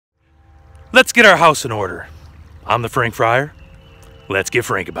Let's get our house in order. I'm the Frank Friar. Let's get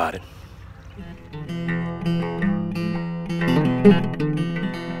frank about it.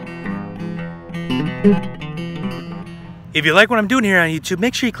 If you like what I'm doing here on YouTube,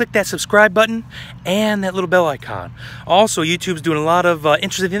 make sure you click that subscribe button and that little bell icon. Also, YouTube's doing a lot of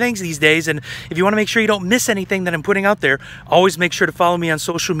interesting things these days, and if you want to make sure you don't miss anything that I'm putting out there, always make sure to follow me on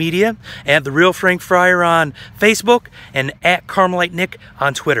social media at The Real Frank Friar on Facebook and at Carmelite Nick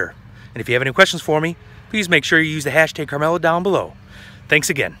on Twitter. And if you have any questions for me, please make sure you use the hashtag Carmello down below. Thanks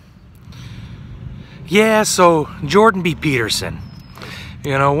again. Yeah, so Jordan B. Peterson.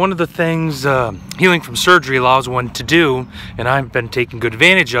 You know, one of the things healing from surgery allows one to do, and I've been taking good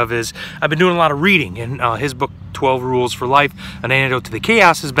advantage of, is I've been doing a lot of reading. And his book, 12 Rules for Life, An Antidote to the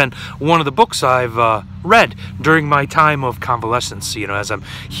Chaos, has been one of the books I've read during my time of convalescence, you know, as I'm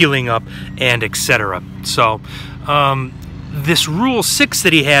healing up and etc. So, this Rule 6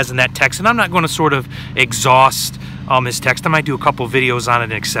 that he has in that text, and I'm not going to sort of exhaust his text. I might do a couple videos on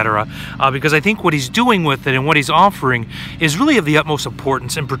it, etc. Because I think what he's doing with it and what he's offering is really of the utmost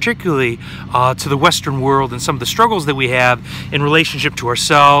importance, and particularly to the Western world and some of the struggles that we have in relationship to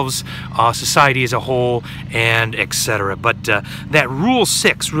ourselves, society as a whole, and etc. But that Rule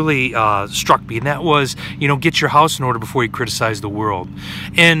 6 really struck me, and that was, you know, get your house in order before you criticize the world.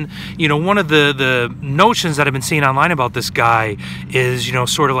 And, you know, one of the notions that I've been seeing online about this guy is, you know,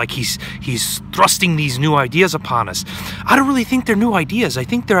 sort of like he's thrusting these new ideas upon us. I don't really think they're new ideas. I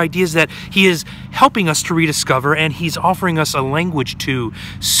think they're ideas that he is helping us to rediscover, and he's offering us a language to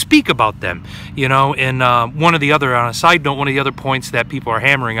speak about them. You know, and on a side note, one of the other points that people are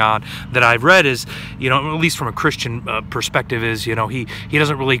hammering on that I've read is, you know, at least from a Christian perspective, is, you know, he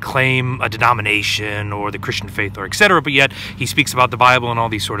doesn't really claim a denomination or the Christian faith or etc., but yet he speaks about the Bible and all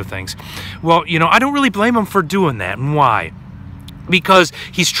these sort of things. Well, you know, I don't really blame him for doing that. And why? Because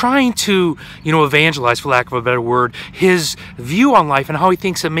he's trying to, you know, evangelize, for lack of a better word, his view on life and how he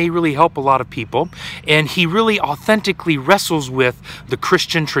thinks it may really help a lot of people. And he really authentically wrestles with the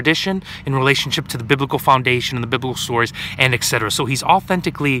Christian tradition in relationship to the biblical foundation and the biblical stories and etc. So he's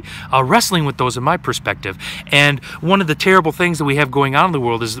authentically wrestling with those in my perspective. And one of the terrible things that we have going on in the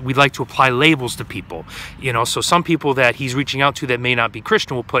world is that we like to apply labels to people. You know, so some people that he's reaching out to that may not be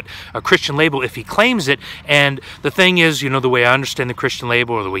Christian will put a Christian label if he claims it. And the thing is, you know, the way I understand the Christian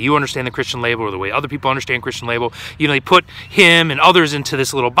label, or the way you understand the Christian label, or the way other people understand Christian label, you know, they put him and others into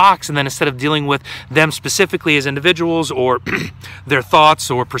this little box, and then instead of dealing with them specifically as individuals or their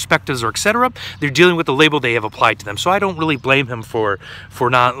thoughts or perspectives or etc., they're dealing with the label they have applied to them. So I don't really blame him for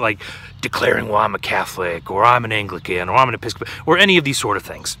not like declaring, well, I'm a Catholic, or I'm an Anglican, or I'm an Episcopal, or any of these sort of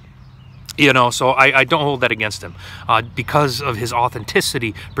things. You know, so I don't hold that against him because of his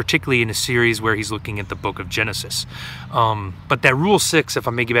authenticity, particularly in a series where he's looking at the book of Genesis. But that Rule 6, if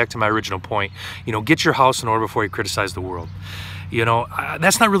I may get back to my original point, you know, get your house in order before you criticize the world. You know,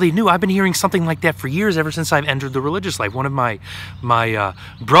 that's not really new. I've been hearing something like that for years, ever since I've entered the religious life. One of my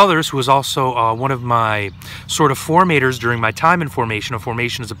brothers, who was also one of my sort of formators during my time in formation.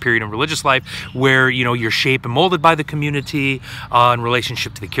 Formation is a period in religious life where, you know, you're shaped and molded by the community in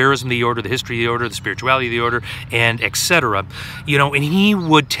relationship to the charism of the order, the history of the order, the spirituality of the order, and etc. You know, and he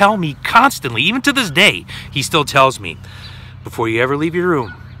would tell me constantly, even to this day, he still tells me, before you ever leave your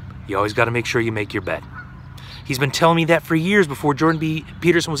room, you always got to make sure you make your bed. He's been telling me that for years before Jordan B.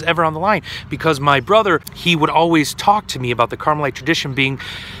 Peterson was ever on the line, because my brother, he would always talk to me about the Carmelite tradition being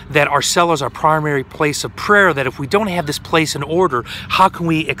that our cell is our primary place of prayer, that if we don't have this place in order, how can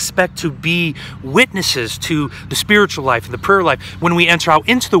we expect to be witnesses to the spiritual life and the prayer life when we enter out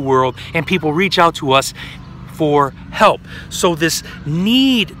into the world and people reach out to us for help? So this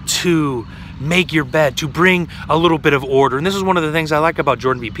need to make your bed, to bring a little bit of order. And this is one of the things I like about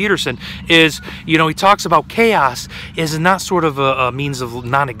Jordan B. Peterson is, you know, he talks about chaos is not sort of a means of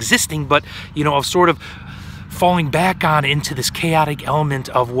non-existing, but, you know, of sort of falling back on into this chaotic element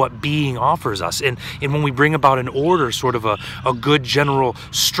of what being offers us. And when we bring about an order, sort of a good general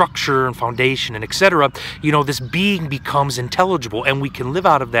structure and foundation and etc., you know, this being becomes intelligible, and we can live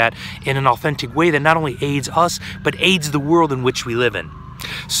out of that in an authentic way that not only aids us, but aids the world in which we live in.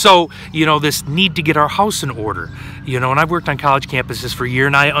 So, you know, this need to get our house in order, you know, and I've worked on college campuses for a year,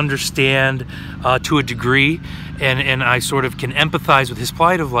 and I understand to a degree, and I sort of can empathize with his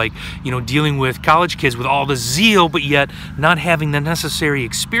plight of, like, you know, dealing with college kids with all the zeal, but yet not having the necessary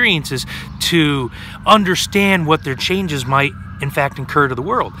experiences to understand what their changes might in fact incur to the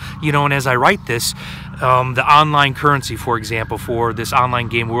world. You know, and as I write this, the online currency, for example, for this online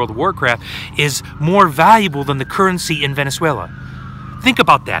game World of Warcraft is more valuable than the currency in Venezuela. Think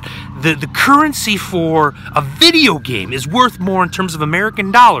about that. The currency for a video game is worth more in terms of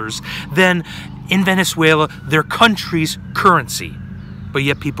American dollars than in Venezuela, their country's currency. But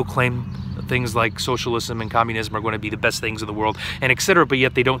yet people claim things like socialism and communism are going to be the best things in the world, and etc. But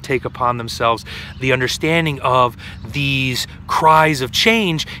yet they don't take upon themselves the understanding of these cries of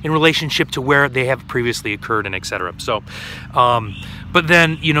change in relationship to where they have previously occurred, and etc. So, but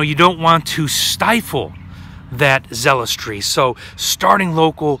then, you know, you don't want to stifle that zealotry. So starting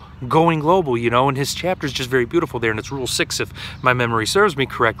local, going global, you know, and his chapter is just very beautiful there, and it's Rule 6, if my memory serves me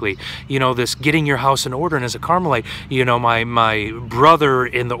correctly. You know, this getting your house in order. And as a Carmelite, you know, my brother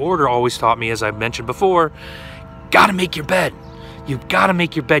in the order always taught me, as I've mentioned before, gotta make your bed. You've got to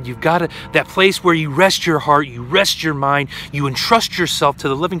make your bed. You've got to, that place where you rest your heart, you rest your mind, you entrust yourself to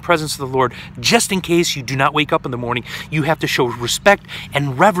the living presence of the Lord, just in case you do not wake up in the morning. You have to show respect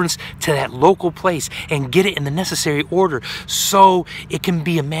and reverence to that local place and get it in the necessary order, so it can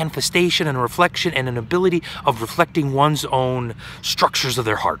be a manifestation and a reflection and an ability of reflecting one's own structures of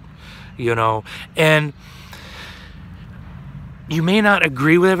their heart, you know. And you may not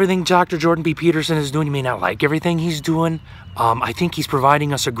agree with everything Dr. Jordan B. Peterson is doing. You may not like everything he's doing. I think he's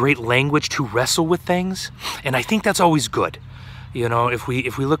providing us a great language to wrestle with things, and I think that's always good. You know, if we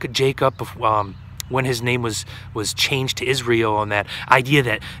look at Jacob, when his name was changed to Israel, and that idea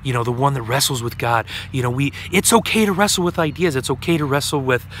that, you know, the one that wrestles with God, you know, it's okay to wrestle with ideas. It's okay to wrestle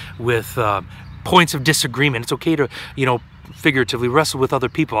with points of disagreement. It's okay to, you know, figuratively wrestle with other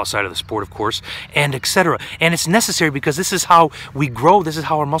people outside of the sport, of course, and etc. And it's necessary, because this is how we grow. This is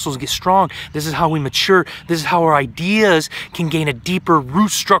how our muscles get strong. This is how we mature. This is how our ideas can gain a deeper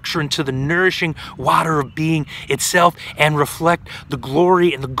root structure into the nourishing water of being itself, and reflect the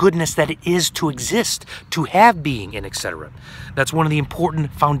glory and the goodness that it is to exist, to have being, and etc. That's one of the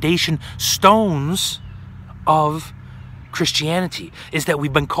important foundation stones of Christianity, is that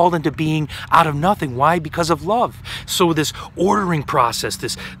we've been called into being out of nothing. Why? Because of love. So this ordering process,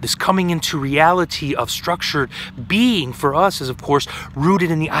 this coming into reality of structured being for us is, of course, rooted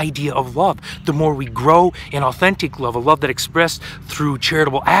in the idea of love. The more we grow in authentic love, a love that expressed through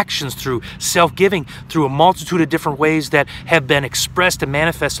charitable actions, through self-giving, through a multitude of different ways that have been expressed and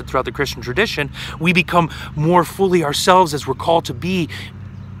manifested throughout the Christian tradition, we become more fully ourselves, as we're called to be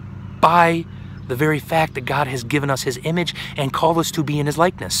by the very fact that God has given us his image and called us to be in his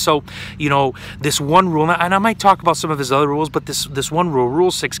likeness. So, you know, this one rule, and I might talk about some of his other rules, but this one rule,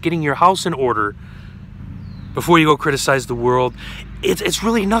 Rule 6, getting your house in order before you go criticize the world, it's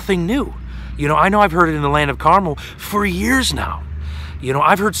really nothing new. You know, I know I've heard it in the land of Carmel for years now. You know,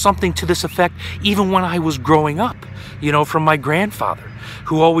 I've heard something to this effect even when I was growing up, you know, from my grandfather,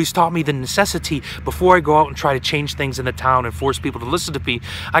 who always taught me the necessity, before I go out and try to change things in the town and force people to listen to me,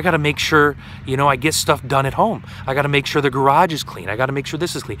 I got to make sure, you know, I get stuff done at home. I got to make sure the garage is clean. I got to make sure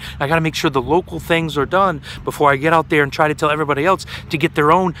this is clean. I got to make sure the local things are done before I get out there and try to tell everybody else to get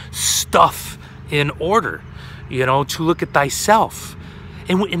their own stuff in order, you know, to look at thyself.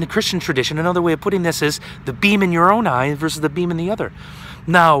 And in the Christian tradition, another way of putting this is the beam in your own eye versus the beam in the other.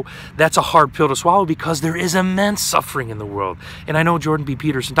 Now, that's a hard pill to swallow, because there is immense suffering in the world. And I know Jordan B.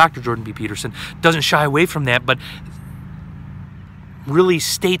 Peterson, Dr. Jordan B. Peterson, doesn't shy away from that, but really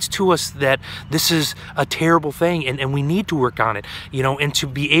states to us that this is a terrible thing, and we need to work on it, you know. And to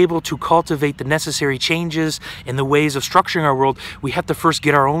be able to cultivate the necessary changes in the ways of structuring our world, we have to first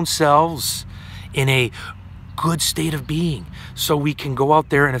get our own selves in a good state of being, so we can go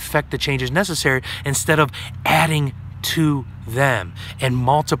out there and effect the changes necessary, instead of adding to them and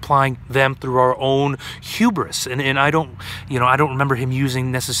multiplying them through our own hubris. And I don't, you know, I don't remember him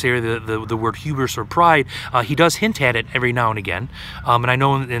using necessarily the word hubris or pride. He does hint at it every now and again, and I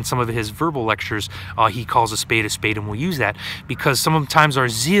know in some of his verbal lectures he calls a spade, and will use that, because sometimes our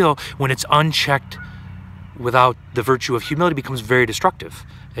zeal, when it's unchecked without the virtue of humility, becomes very destructive.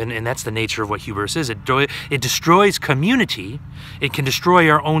 And that's the nature of what hubris is. It destroys community. It can destroy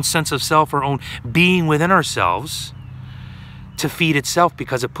our own sense of self, our own being within ourselves, to feed itself,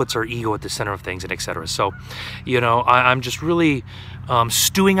 because it puts our ego at the center of things, and etc. So, you know, I'm just really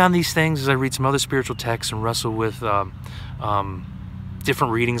stewing on these things as I read some other spiritual texts and wrestle with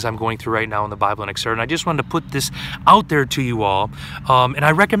different readings I'm going through right now in the Bible, and etc. And I just wanted to put this out there to you all, and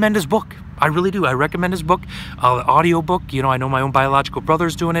I recommend his book. I really do. I recommend his book, audio book. You know, I know my own biological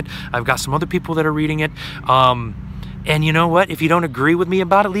brother's doing it. I've got some other people that are reading it. And you know what? If you don't agree with me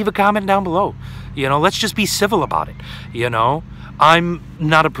about it, leave a comment down below. You know, let's just be civil about it. You know, I'm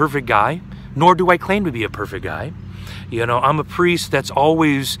not a perfect guy, nor do I claim to be a perfect guy. You know, I'm a priest that's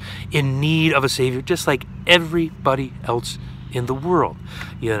always in need of a savior, just like everybody else in the world.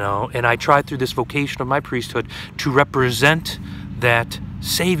 You know, and I try through this vocation of my priesthood to represent that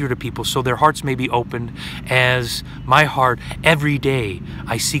Savior to people so their hearts may be opened, as my heart every day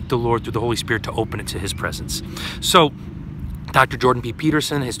I seek the Lord through the Holy Spirit to open it to His presence. So Dr. Jordan P.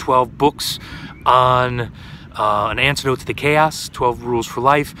 Peterson, his 12 books on an antidote to the chaos, 12 rules for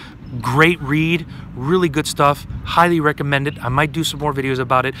life. Great read, really good stuff, highly recommend it. I might do some more videos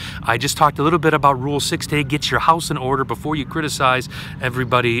about it. I just talked a little bit about Rule 6 today. Get your house in order before you criticize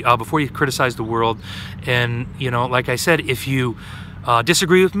everybody, before you criticize the world. And, you know, like I said, if you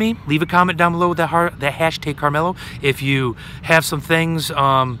disagree with me, leave a comment down below with that hashtag Carmello. If you have some things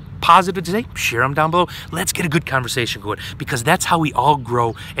positive to say, share them down below. Let's get a good conversation going, because that's how we all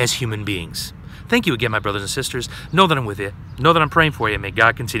grow as human beings. Thank you again, my brothers and sisters. Know that I'm with you. Know that I'm praying for you. May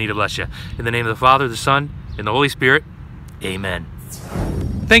God continue to bless you. In the name of the Father, the Son, and the Holy Spirit, amen.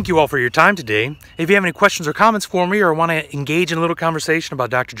 Thank you all for your time today. If you have any questions or comments for me, or want to engage in a little conversation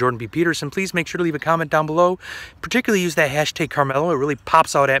about Dr. Jordan B. Peterson, please make sure to leave a comment down below. Particularly use that hashtag Carmello. It really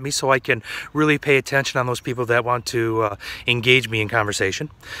pops out at me so I can really pay attention on those people that want to engage me in conversation.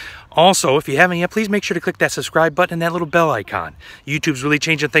 Also, if you haven't yet, please make sure to click that subscribe button and that little bell icon. YouTube's really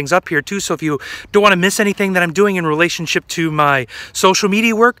changing things up here too, so if you don't want to miss anything that I'm doing in relationship to my social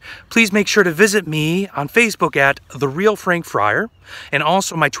media work, please make sure to visit me on Facebook at The Real Frank Friar, and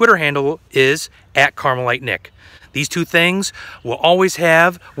also my Twitter handle is @CarmeliteNick. These two things will always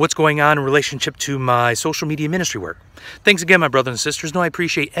have what's going on in relationship to my social media ministry work. Thanks again, my brothers and sisters. No, I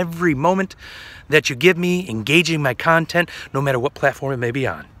appreciate every moment that you give me engaging my content, no matter what platform it may be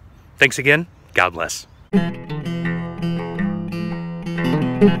on. Thanks again. God bless.